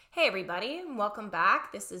Hey everybody, and welcome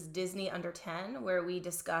back. This is Disney Under 10, where we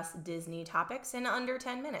discuss Disney topics in under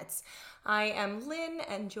 10 minutes. I am Lynn,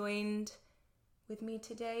 and joined with me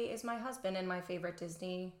today is my husband and my favorite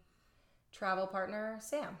Disney travel partner,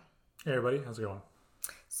 Sam. Hey everybody, how's it going?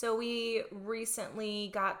 So we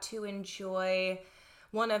recently got to enjoy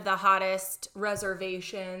one of the hottest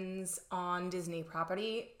reservations on Disney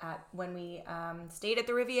property when we stayed at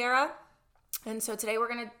the Riviera. And so today we're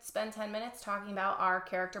going to spend 10 minutes talking about our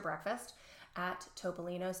character breakfast at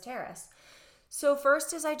Topolino's Terrace. So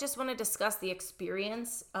first is I just want to discuss the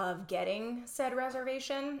experience of getting said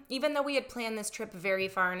reservation. Even though we had planned this trip very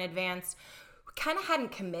far in advance, we kind of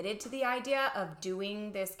hadn't committed to the idea of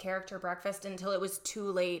doing this character breakfast until it was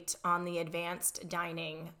too late on the advanced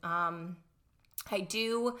dining. I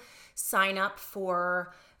do sign up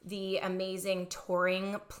for the amazing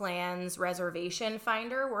touring plans reservation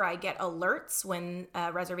finder where I get alerts when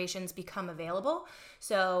reservations become available.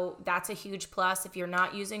 So that's a huge plus. If you're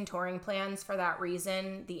not using touring plans for that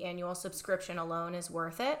reason, the annual subscription alone is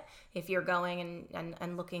worth it if you're going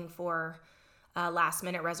and looking for last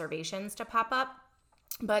minute reservations to pop up.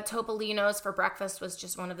 But Topolino's for breakfast was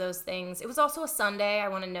just one of those things. It was also a Sunday. I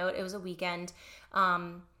want to note it was a weekend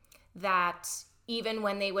that even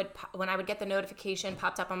when I would get the notification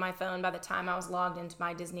popped up on my phone, by the time I was logged into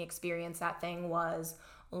my Disney experience, that thing was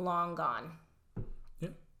long gone. Yeah.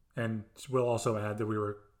 And we'll also add that we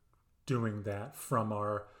were doing that from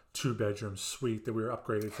our 2-bedroom suite that we were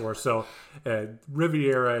upgraded for. So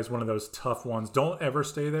Riviera is one of those tough ones. Don't ever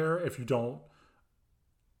stay there if you don't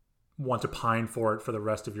want to pine for it for the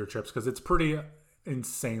rest of your trips, because it's pretty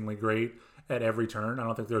insanely great at every turn. I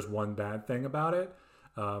don't think there's one bad thing about it.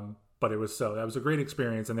 But that was a great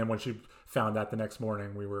experience. And then when she found that the next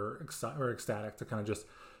morning, we were ecstatic to kind of just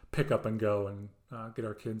pick up and go and get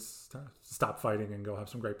our kids to stop fighting and go have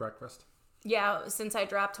some great breakfast. Yeah, since I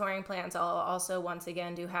dropped touring plans, I'll also once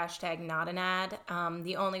again do #NotAnAd.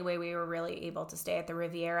 The only way we were really able to stay at the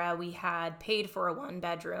Riviera, we had paid for a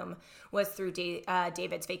 1-bedroom, was through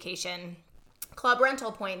David's Vacation Club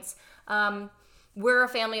rental points. We're a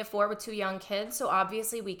family of 4 with 2 young kids, so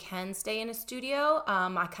obviously we can stay in a studio.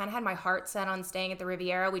 I kind of had my heart set on staying at the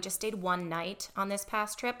Riviera. We just stayed one night on this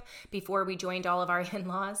past trip before we joined all of our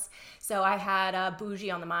in-laws. So I had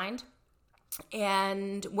bougie on the mind.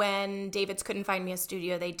 And when David's couldn't find me a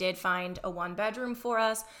studio, they did find a 1-bedroom for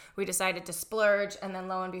us. We decided to splurge, and then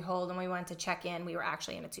lo and behold, when we went to check in, we were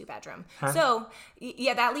actually in a 2-bedroom. Huh? So,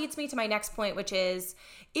 yeah, that leads me to my next point, which is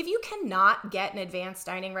if you cannot get an advanced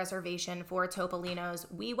dining reservation for Topolino's,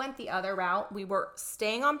 we went the other route. We were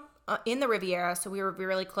staying in the Riviera, so we were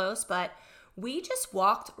really close, but we just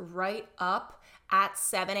walked right up at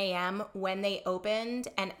 7 a.m. when they opened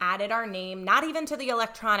and added our name, not even to the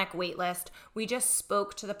electronic wait list. We just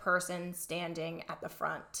spoke to the person standing at the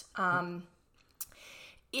front.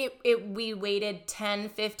 We waited 10,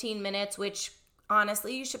 15 minutes, which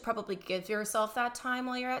honestly, you should probably give yourself that time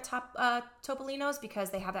while you're at Topolino's, because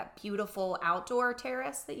they have that beautiful outdoor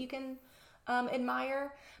terrace that you can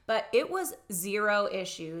admire. But it was 0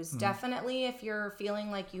 issues. Mm-hmm. Definitely if you're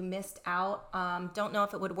feeling like you missed out, don't know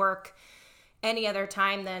if it would work any other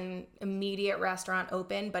time than immediate restaurant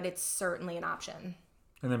open, but it's certainly an option.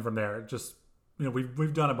 And then from there, just,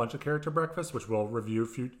 we've done a bunch of character breakfasts, which we'll review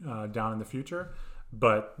down in the future.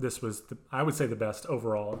 But this was, I would say, the best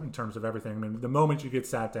overall in terms of everything. I mean, the moment you get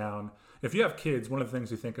sat down, if you have kids, one of the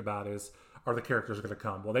things you think about is, are the characters going to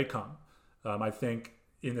come? Well, they come. I think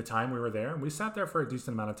in the time we were there, and we sat there for a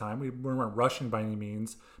decent amount of time. We weren't rushing by any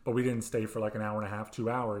means, but we didn't stay for like an hour and a half,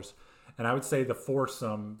 2 hours. And I would say the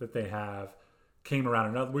foursome that they have came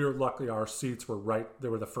around. And we were luckily, our seats were right. They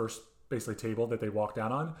were the first basically table that they walked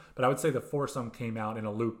out on. But I would say the foursome came out in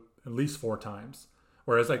a loop at least 4 times.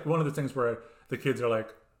 Whereas like one of the things where the kids are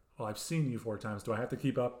like, well, I've seen you 4 times. Do I have to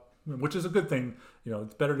keep up? Which is a good thing.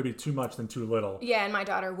 It's better to be too much than too little. Yeah, and my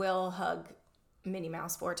daughter will hug Minnie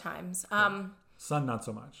Mouse 4 times. Son, not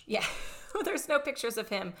so much. Yeah. There's no pictures of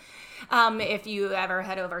him. If you ever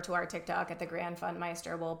head over to our TikTok at the Grand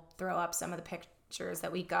Fundmeister, we'll throw up some of the pictures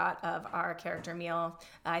that we got of our character meal.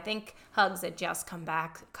 I think Hugs had just come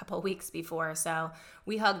back a couple of weeks before, so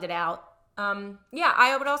we hugged it out.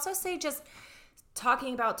 I would also say, just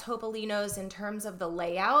talking about Topolino's in terms of the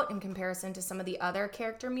layout in comparison to some of the other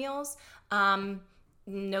character meals,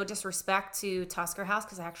 no disrespect to Tusker House,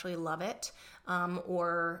 because I actually love it,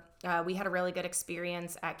 we had a really good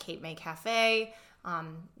experience at Cape May Cafe.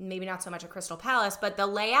 Maybe not so much at Crystal Palace, but the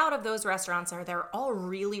layout of those restaurants they're all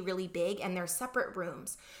really, really big, and they're separate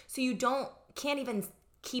rooms. So you can't even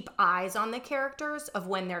keep eyes on the characters of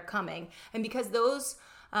when they're coming. And because those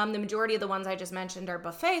The majority of the ones I just mentioned are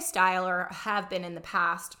buffet style or have been in the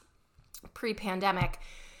past, pre-pandemic.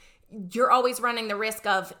 You're always running the risk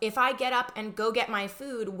of, if I get up and go get my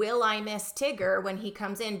food, will I miss Tigger when he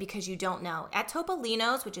comes in? Because you don't know. At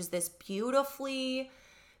Topolino's, which is this beautifully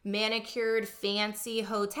manicured, fancy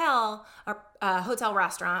hotel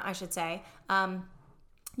restaurant, I should say,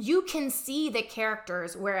 you can see the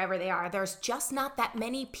characters wherever they are. There's just not that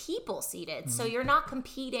many people seated. So you're not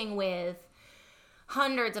competing with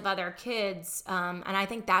hundreds of other kids. And I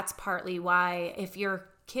think that's partly why, if your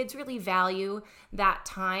kids really value that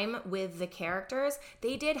time with the characters,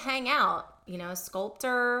 they did hang out.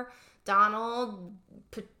 Sculptor Donald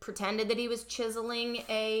pretended that he was chiseling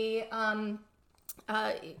a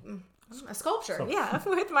sculpture,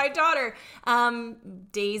 with my daughter.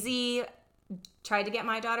 Daisy tried to get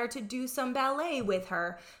my daughter to do some ballet with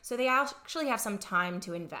her. So they actually have some time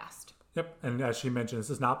to invest. Yep. And as she mentioned, this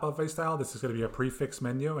is not buffet style. This is going to be a prefix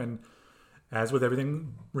menu. And as with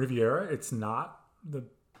everything Riviera, it's not the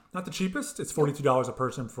cheapest. It's $42 a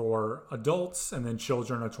person for adults, and then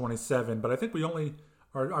children are $27. But I think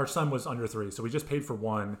our son was under 3, so we just paid for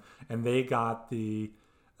one, and they got the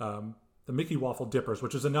Mickey waffle dippers,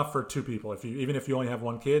 which is enough for 2 people. Even if you only have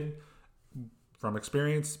one kid, from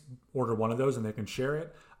experience, order one of those and they can share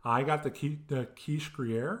it. I got the quiche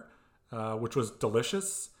Gruyere, which was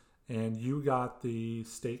delicious. And you got the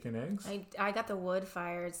steak and eggs? I got the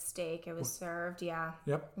wood-fired steak. It was served, yeah.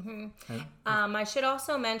 Yep. Mm-hmm. I should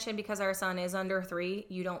also mention, because our son is under 3,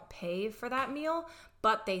 you don't pay for that meal,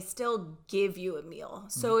 but they still give you a meal.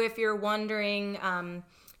 So if you're wondering,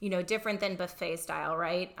 different than buffet style,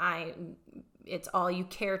 right? It's all you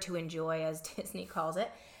care to enjoy, as Disney calls it.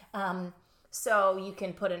 So you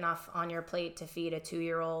can put enough on your plate to feed a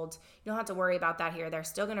 2-year-old. You don't have to worry about that here. They're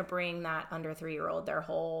still going to bring that under 3-year-old their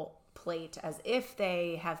whole plate as if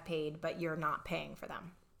they have paid, but you're not paying for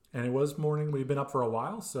them. And it was morning. We've been up for a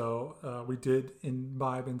while, so we did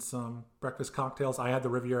imbibe in some breakfast cocktails. I had the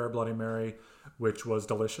Riviera Bloody Mary, which was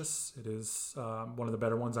delicious. It is one of the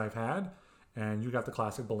better ones I've had. And you got the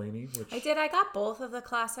classic Bellini, which... I did. I got both of the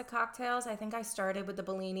classic cocktails. I think I started with the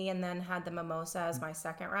Bellini and then had the mimosa as my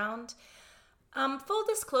second round. Full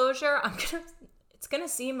disclosure, it's going to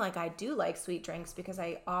seem like I do like sweet drinks because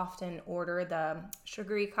I often order the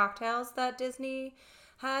sugary cocktails that Disney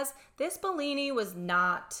has. This Bellini was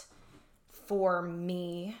not for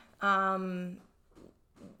me. When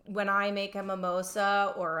I make a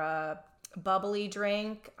mimosa or a bubbly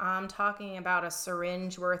drink, I'm talking about a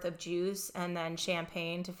syringe worth of juice and then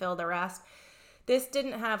champagne to fill the rest. This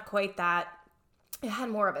didn't have quite that. It had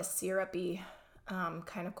more of a syrupy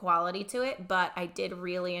kind of quality to it, but I did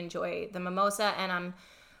really enjoy the mimosa, and I'm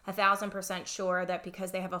 1,000% sure that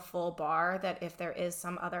because they have a full bar, that if there is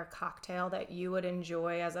some other cocktail that you would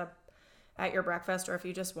enjoy at your breakfast, or if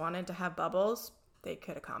you just wanted to have bubbles, they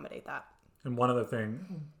could accommodate that. And one other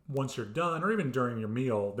thing, once you're done, or even during your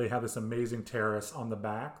meal, they have this amazing terrace on the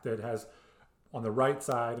back that has, on the right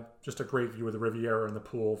side, just a great view of the Riviera and the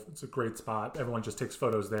pool. It's a great spot. Everyone just takes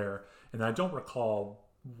photos there. And I don't recall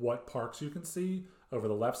what parks you can see over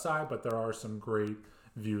the left side, but there are some great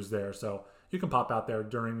views there. So you can pop out there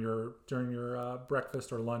during your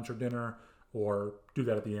breakfast or lunch or dinner, or do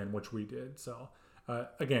that at the end, which we did. So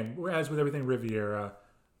again, as with everything Riviera,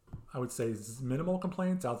 I would say minimal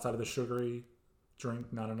complaints outside of the sugary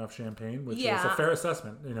drink, not enough champagne, which is a fair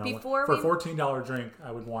assessment. For a $14 drink,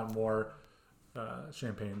 I would want more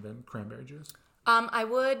champagne than cranberry juice.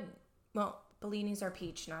 Bellinis are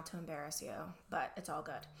peach, not to embarrass you, but it's all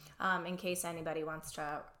good. In case anybody wants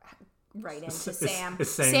to write into Sam.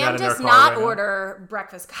 Sam does not order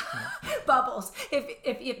breakfast bubbles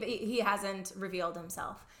if he hasn't revealed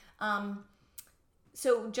himself.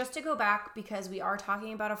 So just to go back, because we are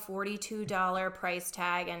talking about a $42 price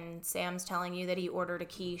tag, and Sam's telling you that he ordered a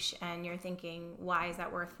quiche, and you're thinking, why is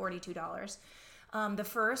that worth $42? The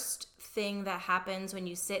first thing that happens when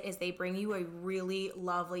you sit is they bring you a really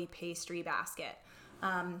lovely pastry basket.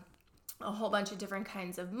 A whole bunch of different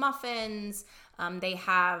kinds of muffins. They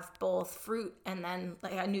have both fruit and then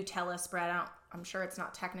like a Nutella spread. I'm sure it's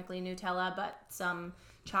not technically Nutella, but some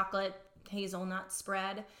chocolate hazelnut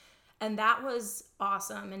spread. And that was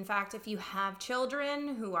awesome. In fact, if you have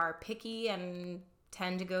children who are picky and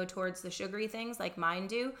tend to go towards the sugary things like mine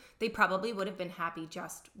do, they probably would have been happy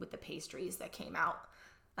just with the pastries that came out.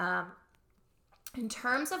 In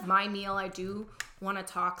terms of my meal, I do want to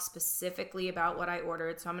talk specifically about what I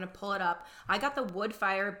ordered, so I'm going to pull it up. I got the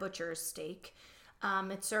wood-fired butcher's steak.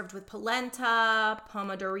 It's served with polenta,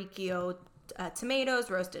 pomodoro tomatoes,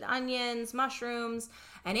 roasted onions, mushrooms,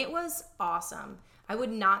 and it was awesome. I would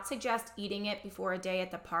not suggest eating it before a day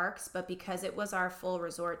at the parks, but because it was our full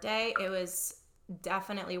resort day, it was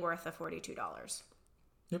definitely worth the $42.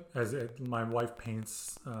 Yep. My wife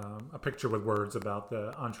paints a picture with words about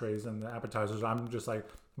the entrees and the appetizers. I'm just like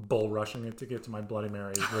bull rushing it to get to my Bloody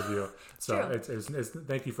Mary review. So it's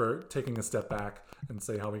thank you for taking a step back and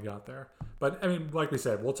say how we got there. But I mean, like we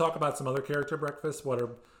said, we'll talk about some other character breakfasts, what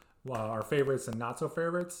are our favorites and not so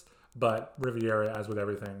favorites. But Riviera, as with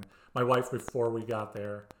everything, my wife, before we got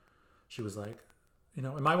there, she was like,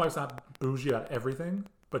 and my wife's not bougie at everything,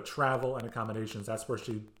 but travel and accommodations, that's where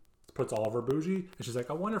she puts all of her bougie. And she's like,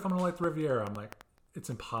 I wonder if I'm going to like the Riviera. I'm like, it's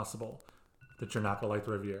impossible that you're not going to like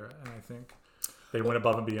the Riviera. And I think they went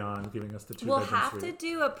above and beyond giving us the 2-bedroom We'll have suite. to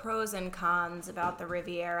do a pros and cons about the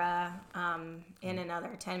Riviera in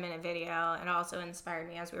another 10-minute video. It also inspired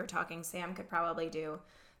me as we were talking. Sam could probably do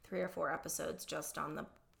 3 or 4 episodes just on the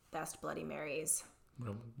best Bloody Marys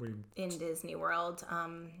in Disney World.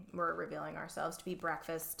 We're revealing ourselves to be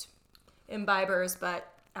breakfast imbibers,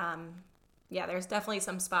 but yeah, there's definitely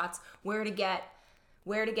some spots where to get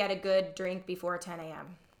a good drink before 10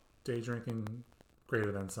 a.m. Day drinking,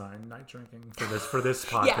 greater than sign, night drinking for this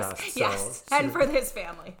podcast. Yes, and for this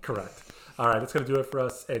family. Correct. All right, that's going to do it for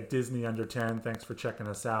us at Disney Under 10. Thanks for checking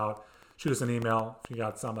us out. Shoot us an email if you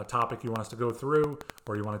got a topic you want us to go through,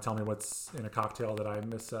 or you want to tell me what's in a cocktail that I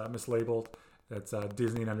mislabeled. That's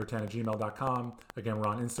disneyandunder10@gmail.com. Again, we're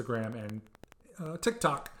on Instagram and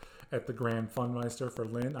TikTok at the Grand Funmeister. For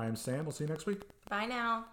Lynn, I am Sam. We'll see you next week. Bye now.